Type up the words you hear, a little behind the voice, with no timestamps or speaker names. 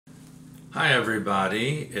Hi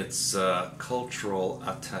everybody, it's Cultural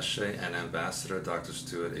Attaché and Ambassador Dr.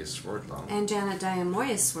 Stuart A. Swerdlow. And Janet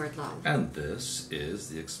Diamoya Swerdlow. And this is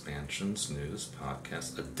the Expansions News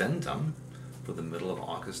Podcast Addendum for the middle of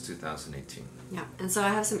August 2018. Yeah, and so I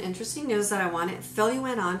have some interesting news that I want to fill you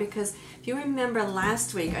in on because if you remember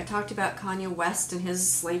last week I talked about Kanye West and his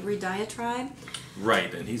slavery diatribe.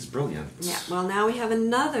 Right, and he's brilliant. Yeah, well now we have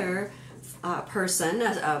another person,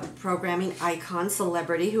 a programming icon,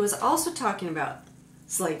 celebrity, who is also talking about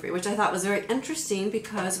slavery, which I thought was very interesting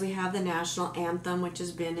because we have the national anthem, which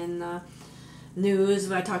has been in the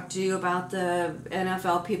news. I talked to you about the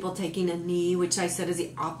NFL people taking a knee, which I said is the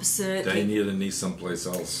opposite. They need a knee someplace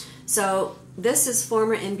else. So this is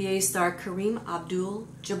former NBA star Kareem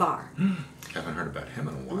Abdul-Jabbar. Haven't heard about him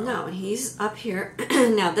in a while. No, and he's up here.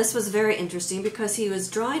 Now this was very interesting because he was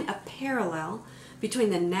drawing a parallel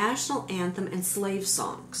between the national anthem and slave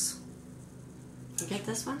songs. You get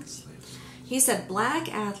this one? He said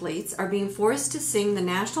black athletes are being forced to sing the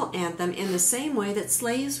national anthem in the same way that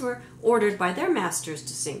slaves were ordered by their masters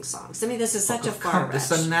to sing songs. I mean, this is such a far reach.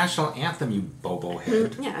 It's a national anthem, you bobo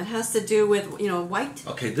head. Yeah, it has to do with, white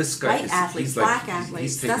this guy athletes, black athletes.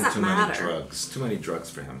 He's taking doesn't too matter. many drugs. Too many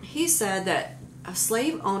drugs for him. He said that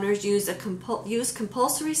slave owners use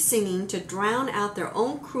compulsory singing to drown out their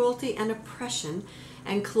own cruelty and oppression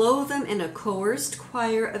and clothe them in a coerced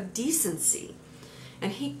choir of decency.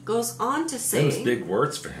 And he goes on to say, those big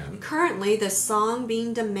words for him. Currently, the song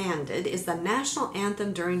being demanded is the national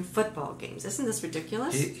anthem during football games. Isn't this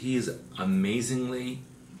ridiculous? He is amazingly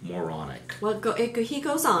moronic. Well, he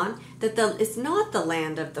goes on that it's not the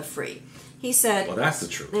land of the free. He said, well, that's the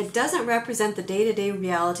truth. It doesn't represent the day-to-day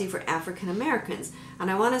reality for African Americans. And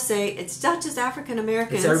I want to say, it's not just African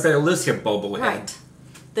Americans. It's everybody who lives here, bobo head. Right.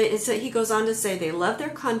 He goes on to say they love their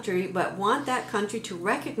country, but want that country to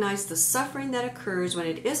recognize the suffering that occurs when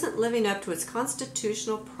it isn't living up to its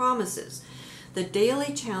constitutional promises. The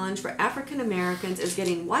daily challenge for African Americans is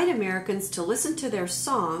getting white Americans to listen to their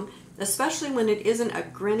song, especially when it isn't a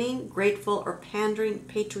grinning, grateful, or pandering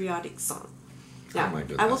patriotic song. Now,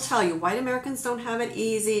 I will tell you, white Americans don't have it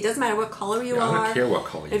easy. It doesn't matter what color you are. I don't care what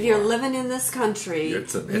color you are. If you're living in this country,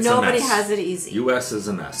 it's nobody a mess. has it easy. U.S. is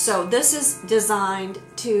a mess. So this is designed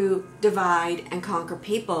to divide and conquer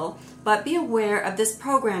people. But be aware of this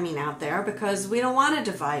programming out there because we don't want to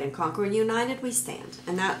divide and conquer. United we stand.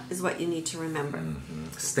 And that is what you need to remember. Mm-hmm.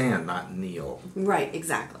 Stand, not kneel. Right,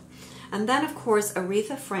 exactly. And then, of course,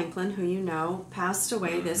 Aretha Franklin, who you know, passed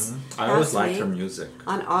away I always liked her music.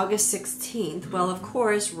 On August 16th. Well, of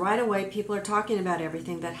course, right away, people are talking about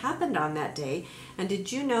everything that happened on that day. And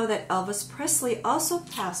did you know that Elvis Presley also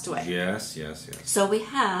passed away? Yes. So we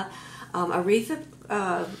have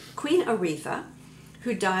Queen Aretha,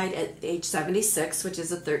 who died at age 76, which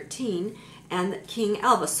is a 13, and King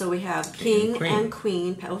Elvis. So we have King and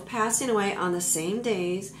Queen both passing away on the same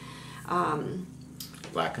days.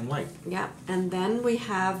 Black and white. Yeah, and then we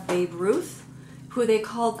have Babe Ruth, who they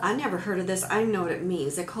called, I never heard of this, I know what it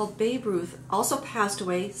means. They called Babe Ruth, also passed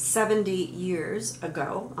away 70 years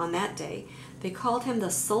ago on that day. They called him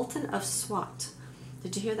the Sultan of Swat.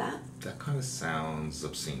 Did you hear that? That kind of sounds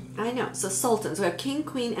obscene. I know. So Sultans. We have King,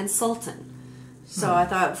 Queen, and Sultan. So I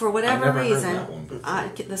thought, for whatever reason, heard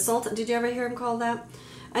that one the Sultan, did you ever hear him called that?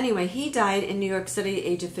 Anyway, he died in New York City at the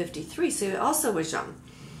age of 53, so he also was young.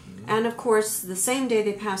 And of course, the same day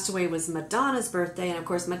they passed away was Madonna's birthday, and of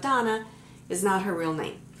course, Madonna is not her real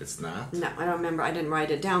name. It's not? No, I don't remember. I didn't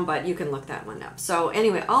write it down, but you can look that one up. So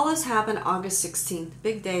anyway, all this happened August 16th.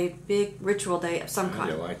 Big day, big ritual day of some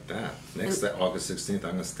kind. You like that. Next August 16th,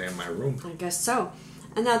 I'm going to stay in my room. I guess so.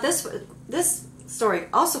 And now this story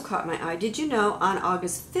also caught my eye. Did you know on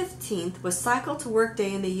August 15th was Cycle to Work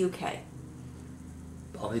Day in the UK?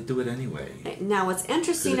 Oh, they do it anyway. Now, what's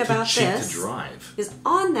interesting about this is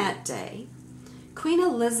on that day, Queen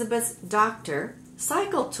Elizabeth's doctor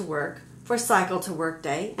cycled to work for Cycle to Work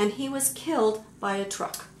Day, and he was killed by a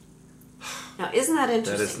truck. Now, isn't that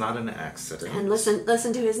interesting? That is not an accident. And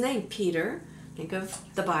listen to his name, Peter. Think of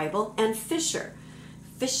the Bible, and Fisher.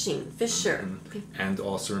 Fisher. Mm-hmm. And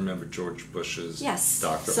also remember George Bush's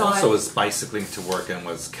doctor so also was bicycling to work and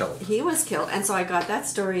was killed. He was killed, and so I got that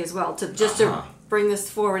story as well to bring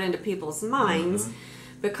this forward into people's minds,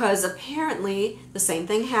 because apparently the same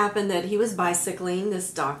thing happened, that he was bicycling,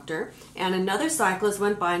 this doctor, and another cyclist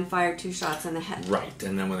went by and fired 2 shots in the head. Right,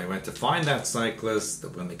 and then when they went to find that cyclist,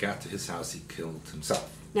 when they got to his house, he killed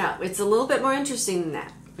himself. Now, it's a little bit more interesting than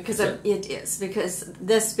that. Because it is.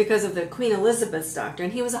 Because of the Queen Elizabeth's doctor.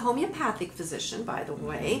 And he was a homeopathic physician, by the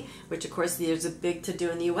way. Which, of course, there's a big to-do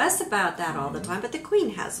in the U.S. about that all the time. But the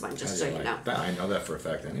Queen has one, just so you know. I know that for a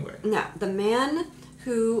fact anyway. Now, the man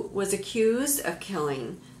who was accused of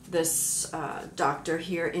killing this doctor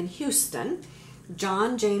here in Houston,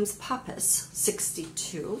 John James Pappas,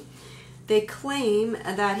 62. They claim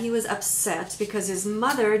that he was upset because his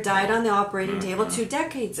mother died on the operating table 2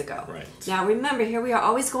 decades ago. Right. Now remember, here we are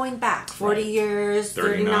always going back 40 years,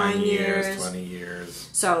 39 years, 20 years.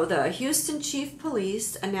 So the Houston Chief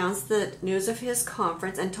Police announced the news of his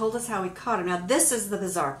conference and told us how he caught him. Now this is the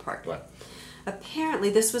bizarre part. What?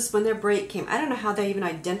 Apparently this was when their break came. I don't know how they even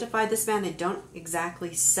identified this man. They don't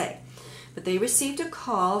exactly say. But they received a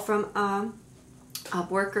call from a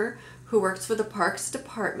worker who works for the Parks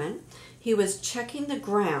Department. He was checking the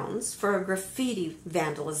grounds for a graffiti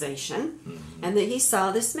vandalization, and that he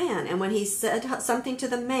saw this man. And when he said something to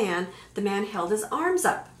the man held his arms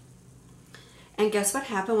up. And guess what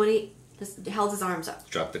happened when he held his arms up?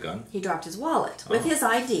 Dropped the gun? He dropped his wallet with his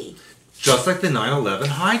ID. Just like the 9/11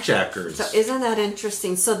 hijackers. So isn't that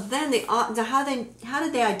interesting? So then how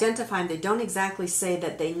did they identify him? They don't exactly say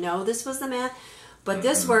that they know this was the man, but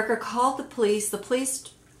this worker called the police. The police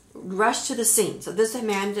rushed to the scene. So this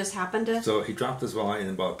man just happened to... So he dropped his wallet and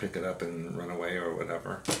about pick it up and run away or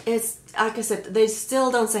whatever. It's, like I said, they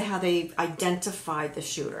still don't say how they identified the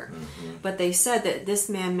shooter. But they said that this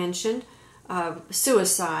man mentioned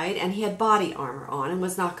suicide and he had body armor on and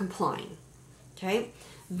was not complying. Okay?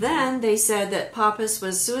 Then they said that Pappas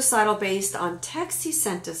was suicidal based on texts he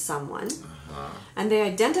sent to someone. And they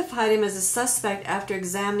identified him as a suspect after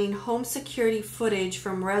examining home security footage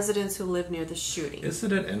from residents who lived near the shooting.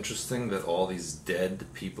 Isn't it interesting that all these dead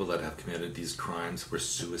people that have committed these crimes were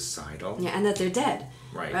suicidal? Yeah, and that they're dead.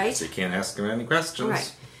 Right? So you can't ask them any questions.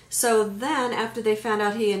 Right. So then, after they found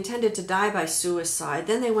out he intended to die by suicide,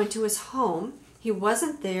 then they went to his home. He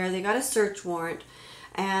wasn't there. They got a search warrant.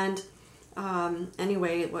 And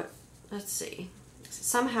anyway, let's see.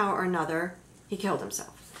 Somehow or another, he killed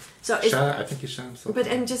himself. So I think he shot himself. But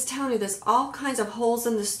I'm just telling you, there's all kinds of holes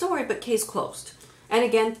in the story, but case closed. And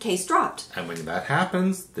again, case dropped. And when that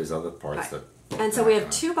happens, there's other parts that... And so we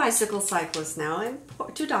have 2 bicycle cyclists now, and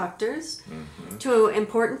 2 doctors, 2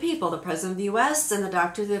 important people, the President of the U.S. and the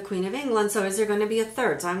Doctor of the Queen of England. So is there going to be a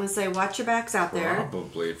third? So I'm going to say, watch your backs out there.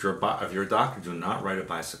 Probably. If you're a doctor, do not ride a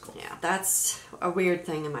bicycle. Yeah, that's a weird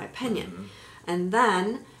thing in my opinion. And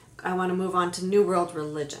then I want to move on to New World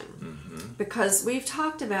religion. Because we've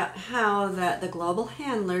talked about how that the global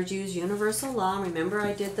handlers use universal law. Remember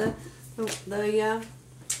I did the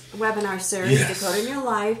webinar series, Decoding Your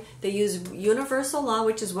Life. They use universal law,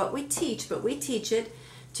 which is what we teach, but we teach it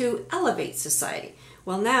to elevate society.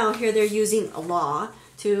 Well, now here they're using a law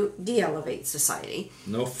to de-elevate society.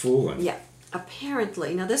 No fooling. Yeah.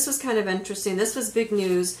 Apparently. Now this was kind of interesting. This was big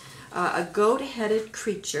news. A goat-headed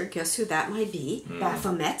creature, guess who that might be?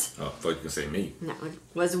 Baphomet. Oh, I thought you were going to say me. No,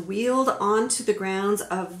 was wheeled onto the grounds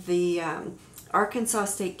of the Arkansas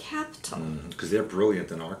State Capitol. Because they're brilliant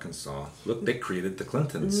in Arkansas. Look, they created the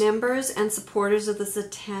Clintons. Members and supporters of the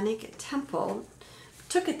Satanic Temple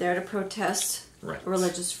took it there to protest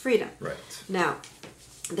religious freedom. Right. Now,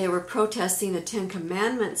 they were protesting the 10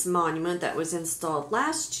 Commandments monument that was installed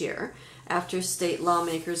last year after state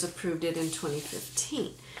lawmakers approved it in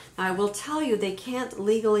 2015. Now, I will tell you, they can't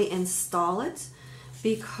legally install it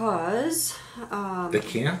because... they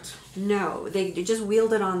can't? No, they just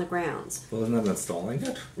wheeled it on the grounds. Well, isn't that installing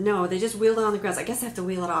it? No, they just wheeled it on the grounds. I guess they have to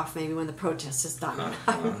wheel it off maybe when the protest is done.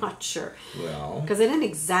 I'm not sure. Well... Because they didn't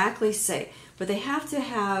exactly say. But they have to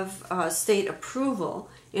have state approval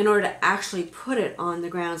in order to actually put it on the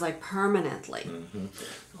grounds, like, permanently.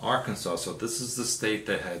 Arkansas, so this is the state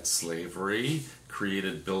that had slavery,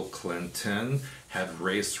 created Bill Clinton, had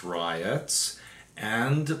race riots,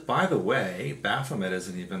 and by the way, Baphomet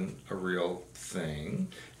isn't even a real thing,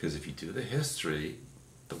 because if you do the history,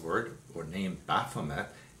 the word or name Baphomet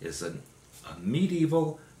is a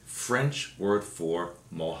medieval French word for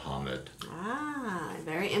Mohammed. Ah,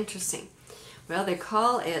 very interesting. Well, they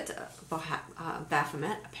call it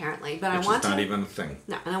Baphomet, apparently, but Which is not even a thing.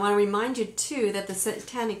 No, and I want to remind you, too, that the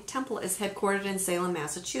Satanic Temple is headquartered in Salem,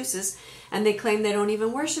 Massachusetts, and they claim they don't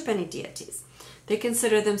even worship any deities. They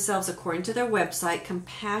consider themselves, according to their website,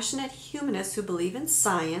 compassionate humanists who believe in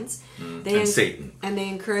science. And Satan. And they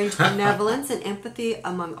encourage benevolence and empathy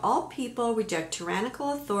among all people, reject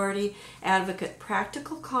tyrannical authority, advocate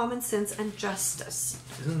practical common sense and justice.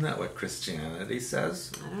 Isn't that what Christianity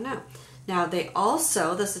says? I don't know. Now, they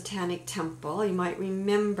also, the Satanic Temple, you might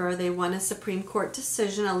remember, they won a Supreme Court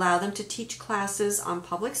decision, allow them to teach classes on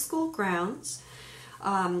public school grounds,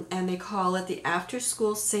 and they call it the After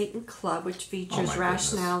School Satan Club, which features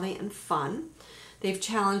rationality and fun. They've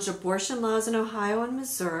challenged abortion laws in Ohio and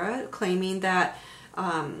Missouri, claiming that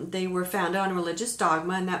They were founded on religious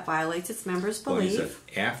dogma, and that violates its members' belief. Well, he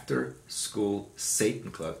said After School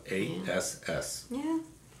Satan Club, ASS. Yeah.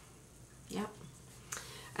 Yep.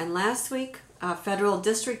 And last week, a federal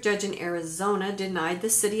district judge in Arizona denied the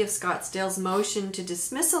city of Scottsdale's motion to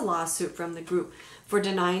dismiss a lawsuit from the group for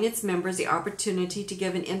denying its members the opportunity to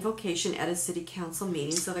give an invocation at a city council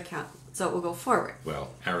meeting, so it will go forward.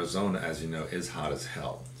 Well, Arizona, as you know, is hot as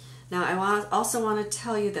hell. Now, I also want to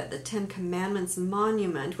tell you that the Ten Commandments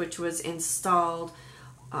monument, which was installed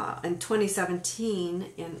in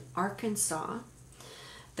 2017 in Arkansas,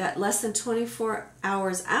 that less than 24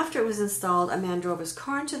 hours after it was installed, a man drove his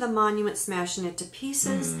car into the monument, smashing it to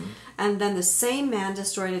pieces, and then the same man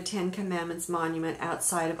destroyed a Ten Commandments monument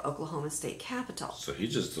outside of Oklahoma State Capitol. So he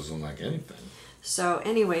just doesn't like anything. So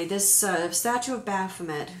anyway, this statue of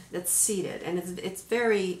Baphomet that's seated, and it's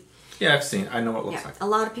very... Yeah, I've seen. I know what it looks like. A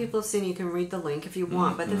lot of people have seen. You can read the link if you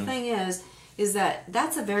want. But the thing is that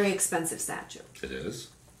that's a very expensive statue. It is.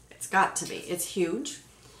 It's got to be. It's huge,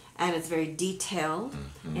 and it's very detailed.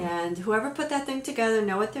 And whoever put that thing together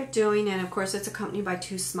know what they're doing. And of course, it's accompanied by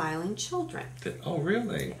 2 smiling children. Oh,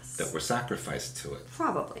 really? Yes. That were sacrificed to it.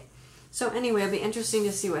 Probably. So anyway, it'll be interesting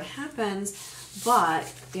to see what happens.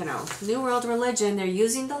 But, you know, New World Religion, they're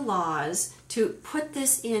using the laws to put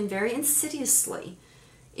this in very insidiously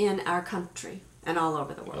in our country and all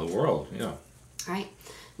over the world. The world, yeah. Right?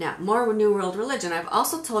 Now, more New World Religion. I've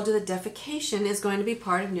also told you that defecation is going to be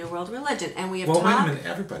part of New World Religion. And we have wait a minute.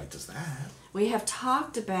 Everybody does that. We have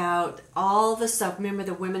talked about all the stuff. Remember,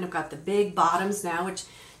 the women have got the big bottoms now, which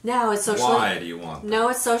now is socially... Why do you want that? No,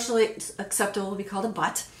 it's socially acceptable to be called a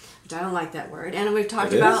butt, which I don't like that word. And we've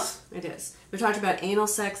talked It is. We've talked about anal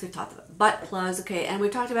sex. We've talked about butt plugs. Okay, and we've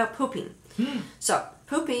talked about pooping. So,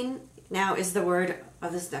 pooping now is the word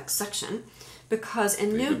of this next section, because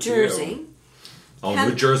in New Jersey...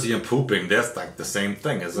 New Jersey and pooping, that's like the same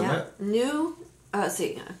thing, isn't it?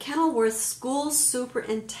 Kenilworth School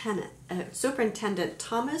Superintendent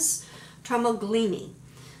Thomas Tramoglini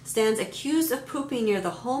stands accused of pooping near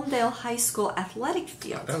the Holmdel High School athletic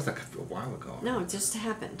field. That was like a while ago. No, it just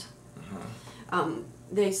happened.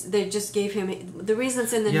 They just gave him the reason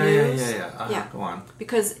it's in the news. Yeah. Go on.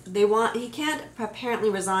 Because he can't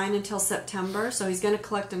apparently resign until September, so he's going to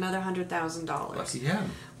collect another $100,000. Lucky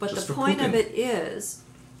him. But the point of it is,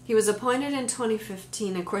 he was appointed in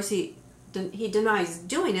 2015. Of course, he denies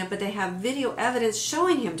doing it, but they have video evidence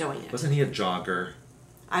showing him doing it. Wasn't he a jogger?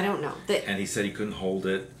 I don't know. And he said he couldn't hold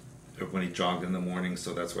it when he jogged in the morning,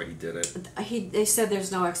 so that's why he did it. They said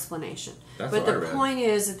there's no explanation. That's but what I the read. point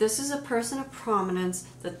is that this is a person of prominence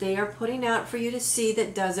that they are putting out for you to see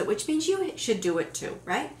that does it, which means you should do it too,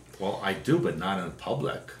 right? Well, I do, but not in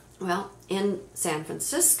public. Well, in San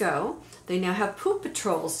Francisco, they now have poop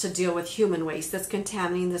patrols to deal with human waste that's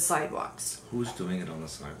contaminating the sidewalks. Who's doing it on the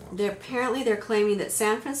sidewalk? They're claiming that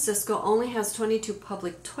San Francisco only has 22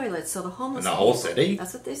 public toilets, so the homeless... In the whole city?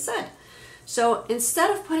 That's what they said. So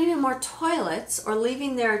instead of putting in more toilets or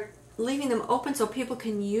leaving them open so people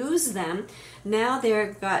can use them, now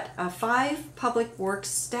they've got 5 public works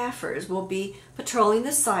staffers will be patrolling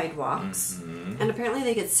the sidewalks, and apparently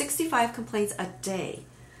they get 65 complaints a day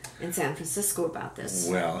in San Francisco about this.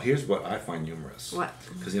 Well, here's what I find humorous. What?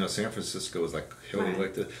 Because, San Francisco is like hilly Right.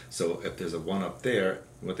 like this. So if there's a one up there,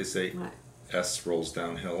 what they say, What? S rolls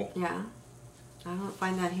downhill. Yeah. I don't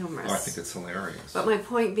find that humorous. Oh, I think it's hilarious. But my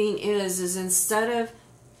point being is instead of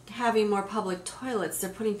having more public toilets, they're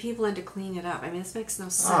putting people in to clean it up. I mean, this makes no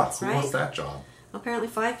sense, who right? wants that job? Apparently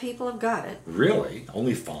 5 people have got it. Really?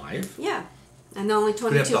 Only 5? Yeah. And only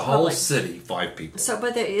 22 We have the public. whole city, 5 people. So,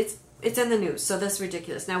 but it's in the news, so that's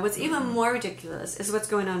ridiculous. Now, what's even more ridiculous is what's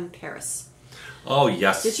going on in Paris. Oh,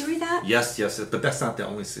 yes. Did you read that? Yes, but that's not the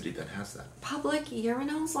only city that has that. Public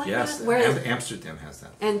urinals like Yes, that? Where Amsterdam has that.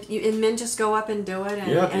 and men just go up and do it,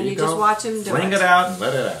 and, Yeah, and you go. just watch them do Fling it out and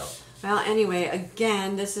let it out. Well, anyway,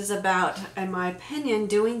 again, this is about, in my opinion,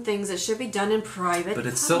 doing things that should be done in private. But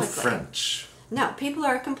it's publicly. so French. No, people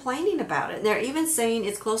are complaining about it. And they're even saying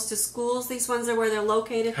it's close to schools. These ones are where they're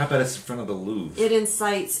located. How about it's in front of the Louvre? It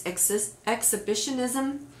incites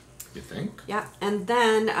exhibitionism. You think? Yeah, and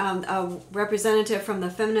then a representative from the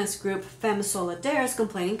feminist group Femmes Solidaires is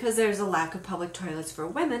complaining because there's a lack of public toilets for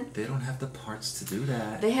women. They don't have the parts to do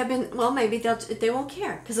that. They have been, well, maybe they won't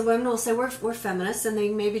care because the women will say we're feminists, and they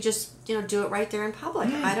maybe just do it right there in public.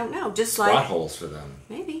 I don't know, just Squat like holes for them.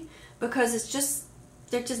 maybe because it's just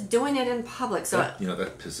they're just doing it in public. So that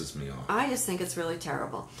pisses me off. I just think it's really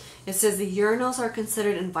terrible. It says the urinals are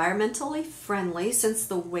considered environmentally friendly since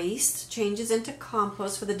the waste changes into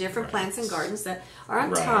compost for the different plants and gardens that are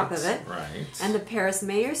on top of it. Right. And the Paris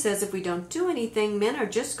mayor says if we don't do anything, men are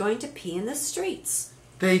just going to pee in the streets.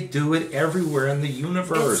 They do it everywhere in the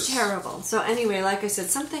universe. It's terrible. So anyway, like I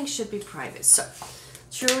said, some things should be private. So,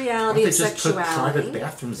 true reality of sexuality. Just put private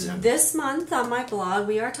bathrooms in. This month on my blog,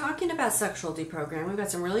 we are talking about sexual deprogramming. We've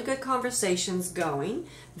got some really good conversations going,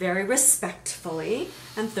 very respectfully,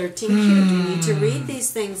 and 13 cute. You need to read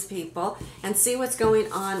these things, people, and see what's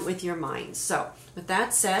going on with your mind. So, with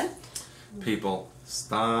that said, people,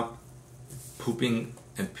 stop pooping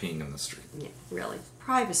and peeing in the street. Yeah, really.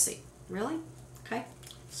 Privacy. Really? Okay.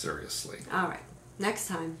 Seriously. All right. Next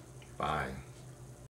time. Bye.